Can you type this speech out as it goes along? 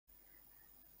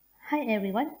Hi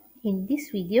everyone, in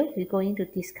this video we're going to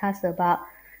discuss about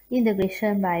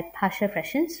integration by partial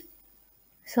fractions.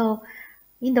 So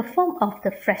in the form of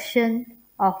the fraction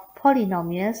of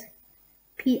polynomials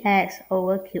px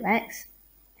over qx,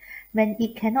 when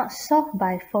it cannot solve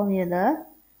by formula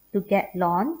to get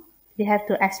ln, we have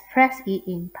to express it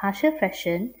in partial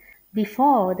fraction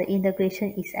before the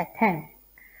integration is attempted.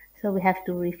 So we have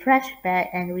to refresh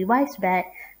back and revise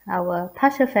back our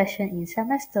partial fraction in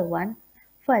semester 1.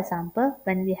 For example,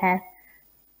 when we have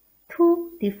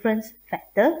two different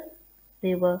factors,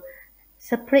 we will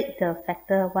separate the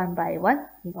factor one by one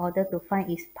in order to find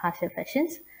its partial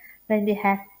fractions. When we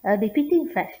have a repeating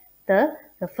factor,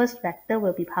 the first factor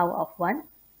will be power of 1,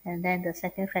 and then the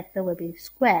second factor will be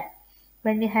square.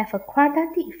 When we have a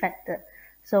quadratic factor,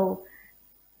 so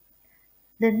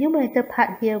the numerator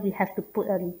part here, we have to put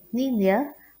a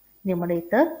linear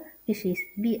numerator, which is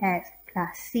bx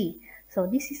plus c. So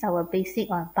this is our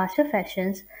basic on partial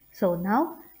fractions. So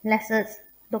now let us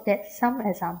look at some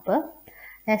example.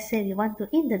 Let's say we want to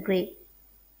integrate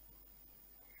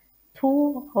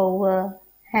 2 over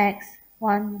x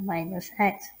 1 minus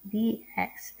x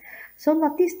dx. So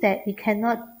notice that we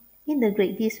cannot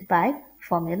integrate this by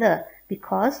formula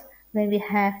because when we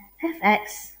have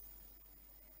fx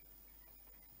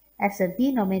as a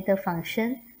denominator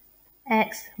function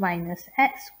x minus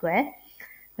x squared,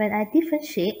 when I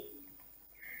differentiate,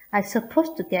 I'm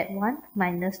supposed to get 1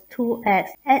 minus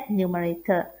 2x at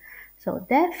numerator. So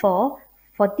therefore,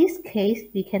 for this case,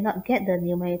 we cannot get the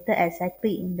numerator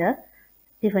exactly in the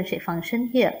differentiate function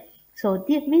here. So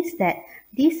this means that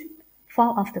this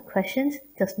form of the questions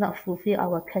does not fulfill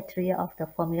our criteria of the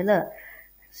formula.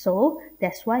 So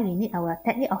that's why we need our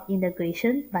technique of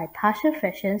integration by partial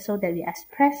fractions so that we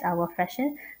express our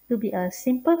fraction to be a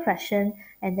simple fraction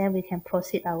and then we can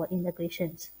proceed our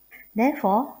integrations.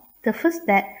 Therefore, the first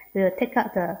step, we will take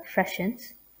out the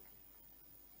fractions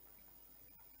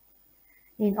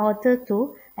in order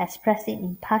to express it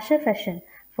in partial fraction.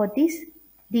 For this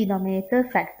denominator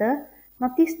factor,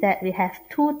 notice that we have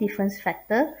two different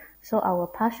factors. So our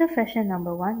partial fraction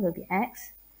number 1 will be x.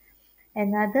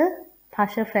 Another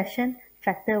partial fraction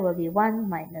factor will be 1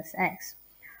 minus x.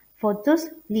 For those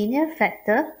linear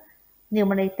factor,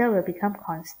 numerator will become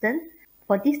constant.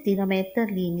 For this denominator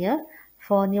linear,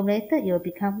 for numerator it will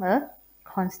become a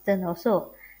constant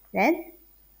also. Then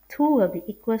 2 will be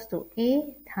equals to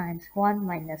a times 1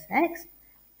 minus x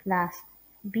plus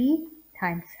b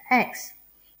times x.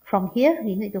 From here,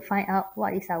 we need to find out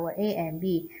what is our a and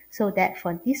b, so that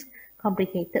for this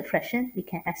complicated fraction, we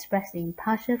can express in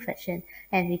partial fraction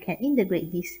and we can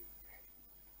integrate this.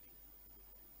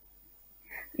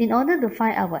 In order to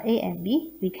find our a and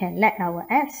b, we can let our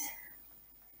s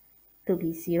to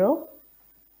be 0,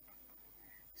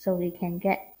 so we can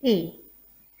get a.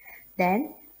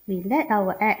 Then we let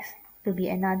our x to be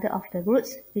another of the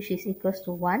roots, which is equals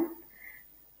to 1,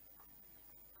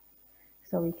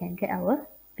 so we can get our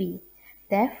b.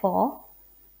 Therefore,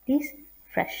 these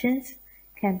fractions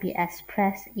can be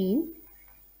expressed in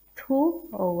 2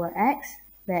 over x,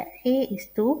 where a is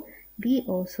 2, b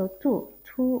also 2,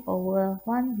 2 over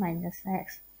 1 minus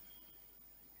x.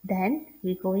 Then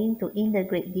we're going to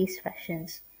integrate these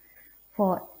fractions.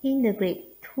 For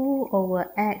integrate 2 over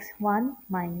x 1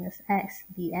 minus x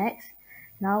dx,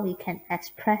 now we can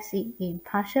express it in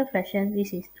partial fraction,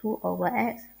 which is 2 over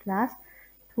x plus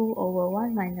 2 over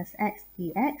 1 minus x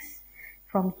dx.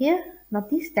 From here,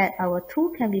 notice that our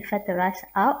 2 can be factorized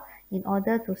out in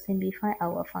order to simplify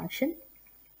our function.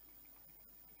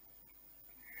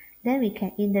 Then we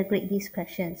can integrate these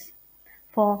fractions.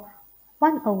 For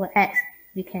 1 over x,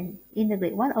 we can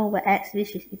integrate 1 over x,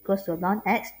 which is equals to ln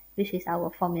x, which is our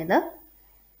formula,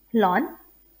 ln.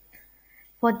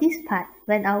 For this part,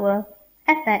 when our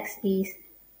fx is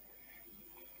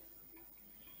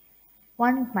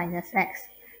 1 minus x,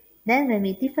 then when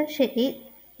we differentiate it,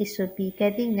 it should be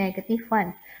getting negative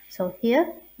 1. So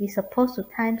here, we're supposed to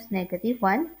times negative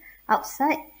 1,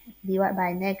 outside divide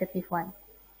by negative 1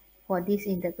 for these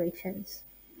integrations.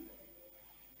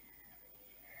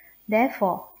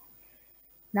 Therefore,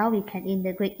 now we can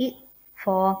integrate it.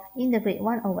 For integrate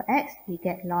 1 over x, we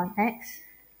get ln x.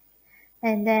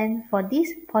 And then for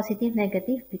this positive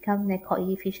negative become the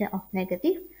coefficient of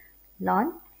negative,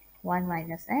 ln 1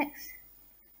 minus x.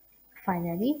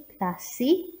 Finally, plus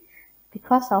c.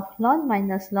 Because of ln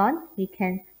minus ln, we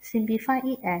can simplify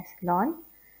it as ln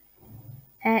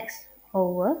x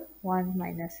over 1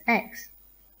 minus x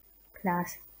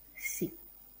plus c.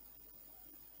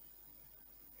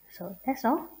 So that's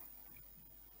all.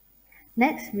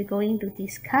 Next, we're going to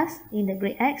discuss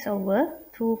integrate x over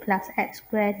 2 plus x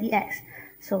squared dx.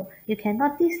 So you can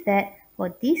notice that For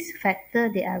this factor,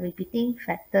 they are repeating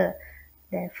factor.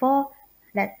 Therefore,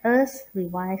 let us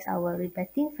revise our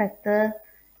repeating factor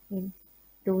in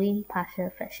doing partial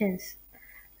fractions.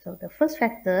 So the first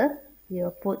factor, we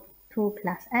will put 2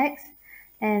 plus x.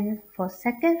 And for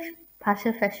second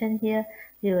partial fraction here,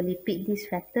 we will repeat this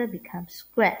factor, becomes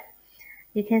squared.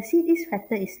 You can see this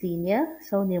factor is linear,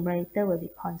 so numerator will be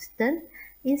constant.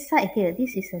 Inside here,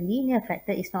 this is a linear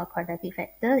factor, it's not a quadratic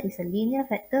factor, it's a linear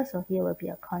factor, so here will be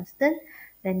a constant.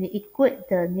 When we equate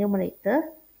the numerator,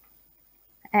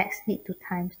 x need to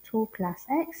times 2 plus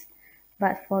x,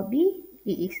 but for b,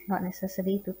 it is not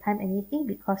necessary to time anything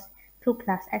because 2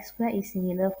 plus x squared is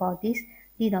similar for this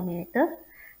denominator.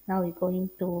 Now we're going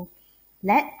to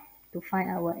let to find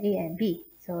our a and b.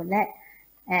 So let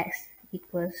x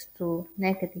equals to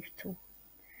 -2.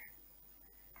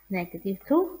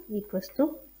 -2 equals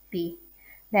to b.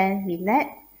 Then we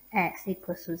let x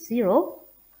equals to 0,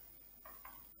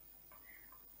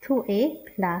 2a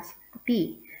plus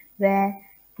b, where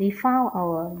we found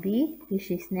our b, which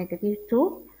is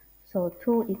 -2. So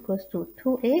 2 equals to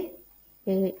 2a,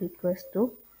 a equals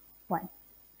to 1.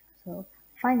 So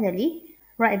finally,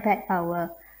 write back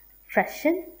our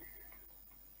fraction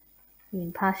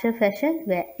in partial fraction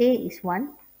where a is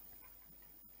 1,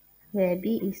 where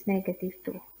b is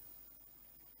 -2.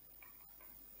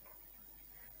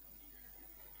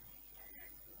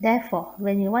 Therefore,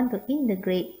 when you want to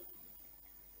integrate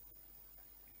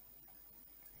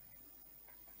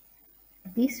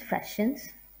these fractions,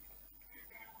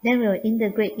 then we will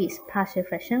integrate its partial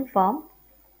fraction form.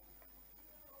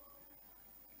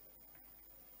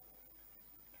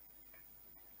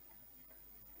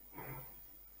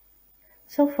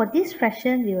 So for this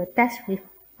fraction, we will test with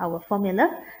our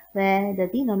formula where the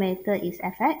denominator is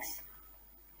fx.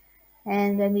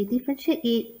 And when we differentiate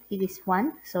it, it is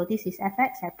 1. So this is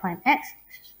fx at prime x.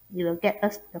 We will get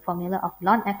us the formula of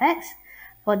ln fx.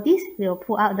 For this, we will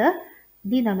pull out the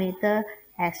denominator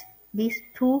as these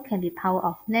 2 can be power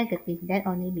of negative, then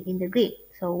only we integrate.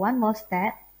 So one more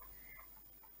step.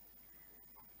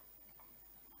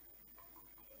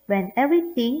 When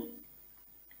everything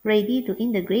ready to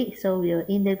integrate, so we will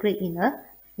integrate in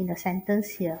a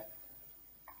sentence here.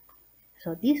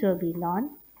 So this will be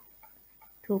ln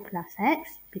 2 plus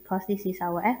x, because this is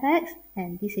our fx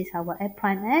and this is our f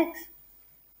prime x.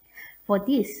 For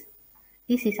this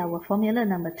is our formula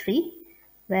number 3,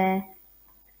 where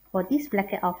for this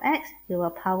bracket of x, we will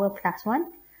power plus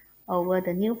 1 over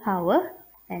the new power,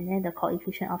 and then the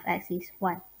coefficient of x is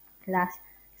 1 plus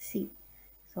c.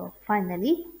 So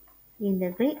finally,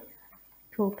 integrate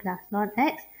 2 plus ln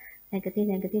x,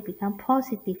 negative become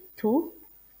positive 2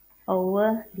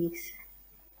 over this.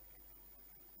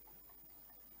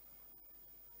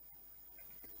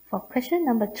 For question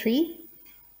number 3,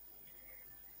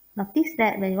 notice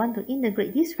that when you want to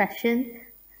integrate this fraction,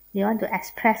 we want to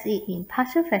express it in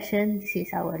partial fraction. This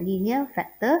is our linear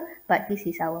factor, but this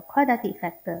is our quadratic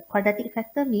factor. Quadratic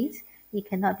factor means it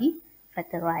cannot be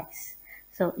factorized.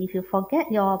 So if you forget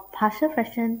your partial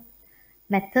fraction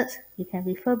methods, you can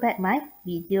refer back my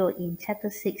video in chapter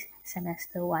 6,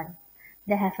 semester 1.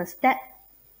 They have a step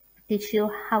to teach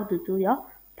you how to do your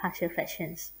partial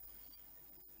fractions.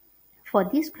 For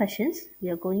these questions, we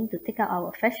are going to take out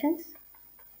our fractions.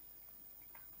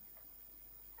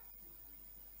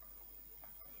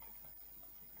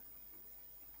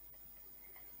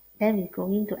 Then we're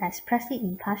going to express it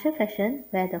in partial fraction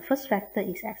where the first factor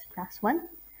is x plus 1.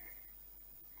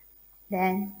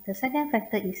 Then the second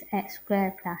factor is x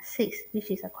squared plus 6,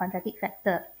 which is a quadratic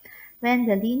factor. When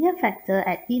the linear factor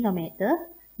at denominator,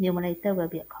 numerator will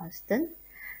be a constant.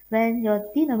 When your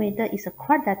denominator is a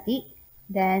quadratic,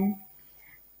 then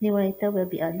numerator will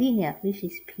be a linear, which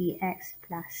is px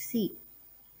plus c.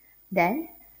 Then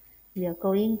we are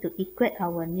going to equate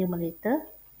our numerator,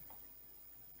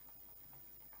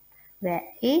 where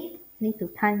a need to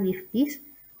time with this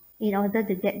in order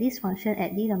to get this function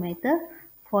at denominator.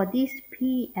 For this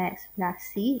px plus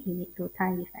c, we need to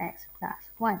time with x plus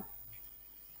 1.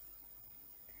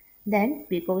 Then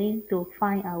we're going to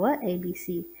find our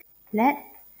ABC. Let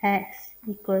x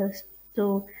equals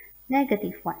to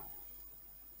 -1.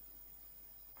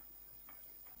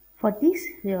 For this,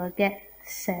 we will get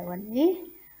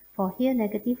 7a. For here,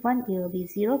 -1, it will be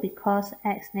 0 because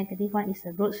x -1 is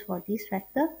the roots for this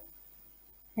factor.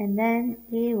 And then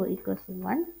a will equal to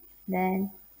 1.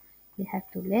 Then we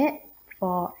have to let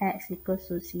for x equals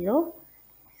to 0,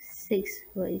 6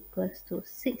 will equal to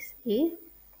 6a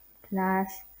plus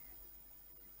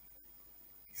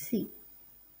c,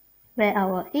 where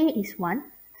our a is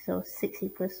 1, so 6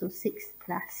 equals to 6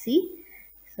 plus c,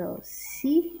 so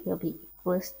c will be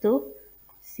equals to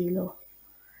 0.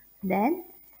 Then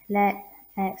let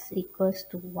x equals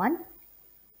to 1.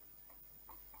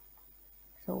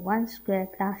 So 1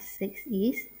 squared plus 6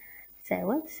 is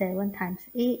 7. 7 times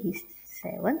a is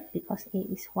 7 because a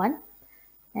is 1.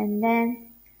 And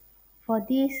then for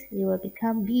this, it will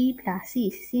become b plus c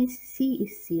since c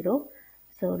is 0.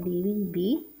 So leaving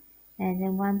b. And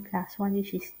then 1 plus 1,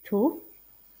 which is 2.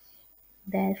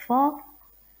 Therefore,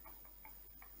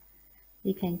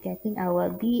 we can getting our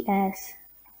b as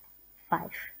 5.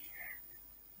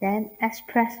 Then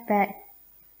express back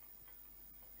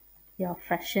your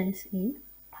fractions in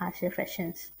partial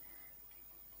fractions.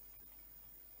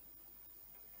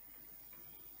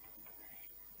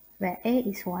 Where a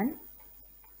is 1,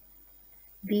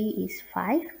 b is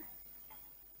 5,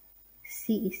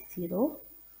 c is 0.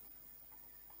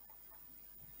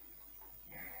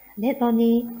 Then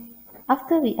only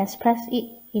after we express it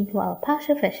into our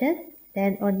partial fraction,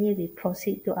 then only we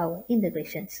proceed to our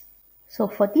integrations. So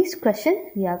for this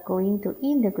question, we are going to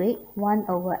integrate 1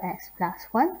 over x plus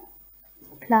 1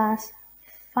 plus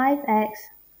 5x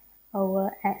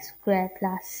over x squared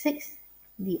plus 6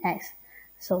 dx.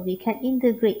 So we can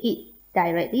integrate it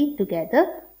directly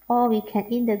together, or we can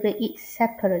integrate it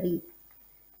separately.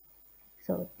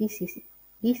 So this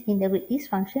integrate this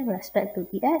function respect to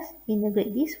dx,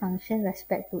 integrate this function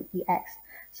respect to dx.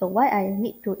 So why I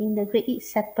need to integrate it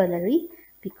separately?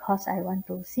 Because I want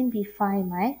to simplify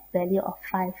my value of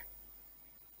 5.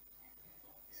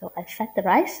 So I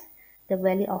factorize the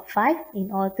value of 5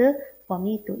 in order for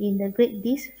me to integrate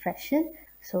this fraction.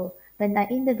 So when I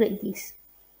integrate this,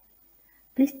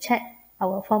 please check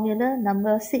our formula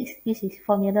number 6. This is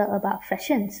formula about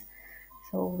fractions.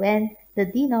 So when the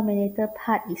denominator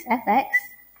part is fx,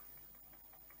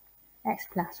 x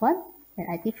plus 1, when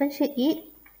I differentiate it,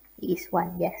 it is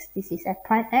 1. Yes, this is f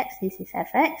prime x, this is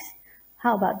fx.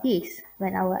 How about this?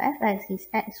 When our fx is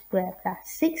x squared plus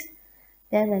 6,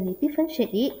 then when we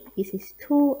differentiate it, this is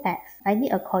 2x. I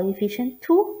need a coefficient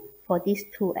 2 for this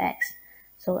 2x.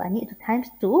 So I need to times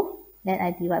 2, then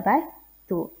I divide by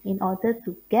 2 in order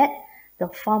to get the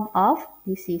form of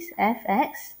this is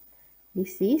fx,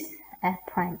 this is f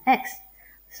prime x.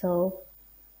 So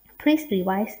please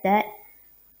revise that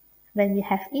when we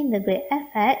have integrate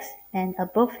fx and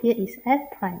above here is f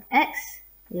prime x,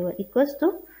 it will equals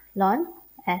to ln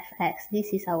fx.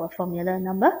 This is our formula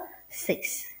number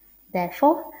 6.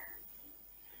 Therefore,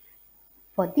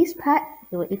 for this part,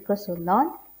 it will equal to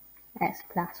ln x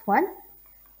plus 1.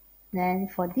 Then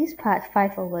for this part,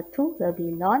 5 over 2 will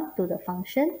be ln to the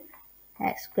function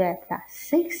x squared plus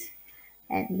 6,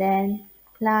 and then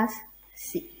plus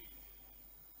c.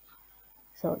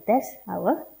 So that's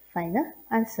our final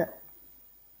answer.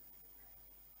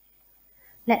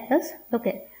 Let us look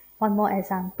at one more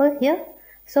example here.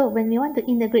 So when we want to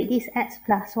integrate this x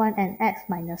plus 1 and x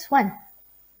minus 1,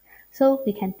 so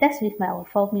we can test with our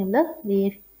formula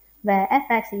with where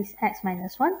fx is x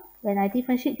minus 1. When I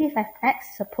differentiate this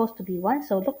fx supposed to be 1,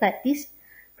 so look like this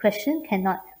question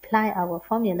cannot apply our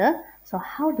formula. So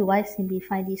how do I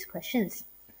simplify these questions?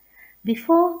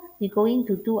 Before we going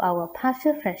to do our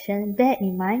partial fraction, bear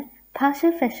in mind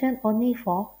partial fraction only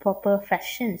for proper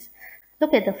fractions.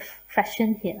 Look at the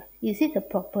fraction here. Is it the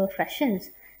proper fractions?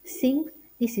 Since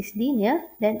this is linear,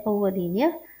 then over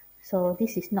linear, so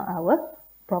this is not our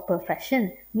proper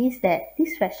fraction. Means that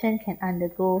this fraction can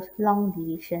undergo long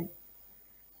division.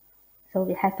 So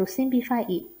we have to simplify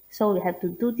it. So we have to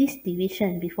do this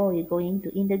division before we're going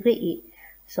to integrate it.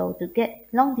 So to get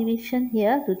long division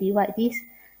here, to divide this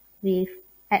with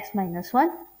x minus 1,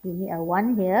 we need a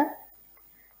 1 here.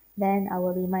 Then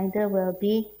our remainder will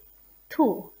be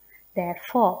 2.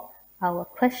 Therefore, our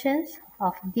questions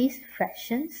of these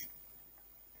fractions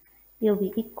will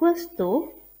be equals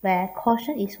to, where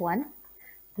quotient is 1,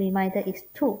 remainder is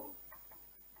 2.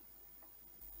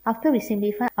 After we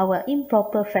simplify our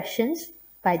improper fractions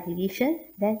by division,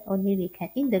 then only we can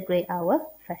integrate our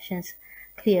fractions.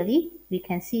 Clearly, we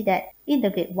can see that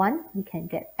integrate 1, we can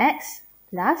get x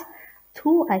plus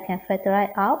 2, I can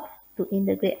factorize out to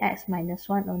integrate x minus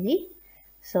 1 only.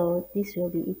 So this will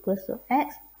be equals to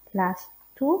x plus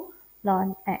 2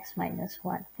 ln x minus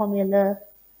 1. Formula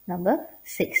number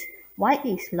 6. Why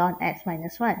is ln x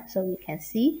minus 1? So we can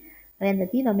see when the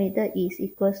denominator is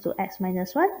equals to x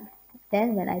minus 1,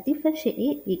 then when I differentiate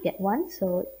it, we get 1.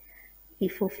 So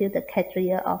it fulfills the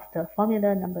criteria of the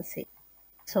formula number 6.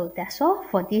 So that's all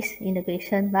for this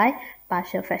integration by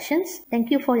partial fractions.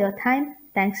 Thank you for your time.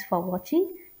 Thanks for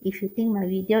watching. If you think my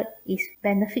video is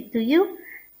benefit to you,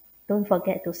 don't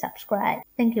forget to subscribe.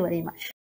 Thank you very much.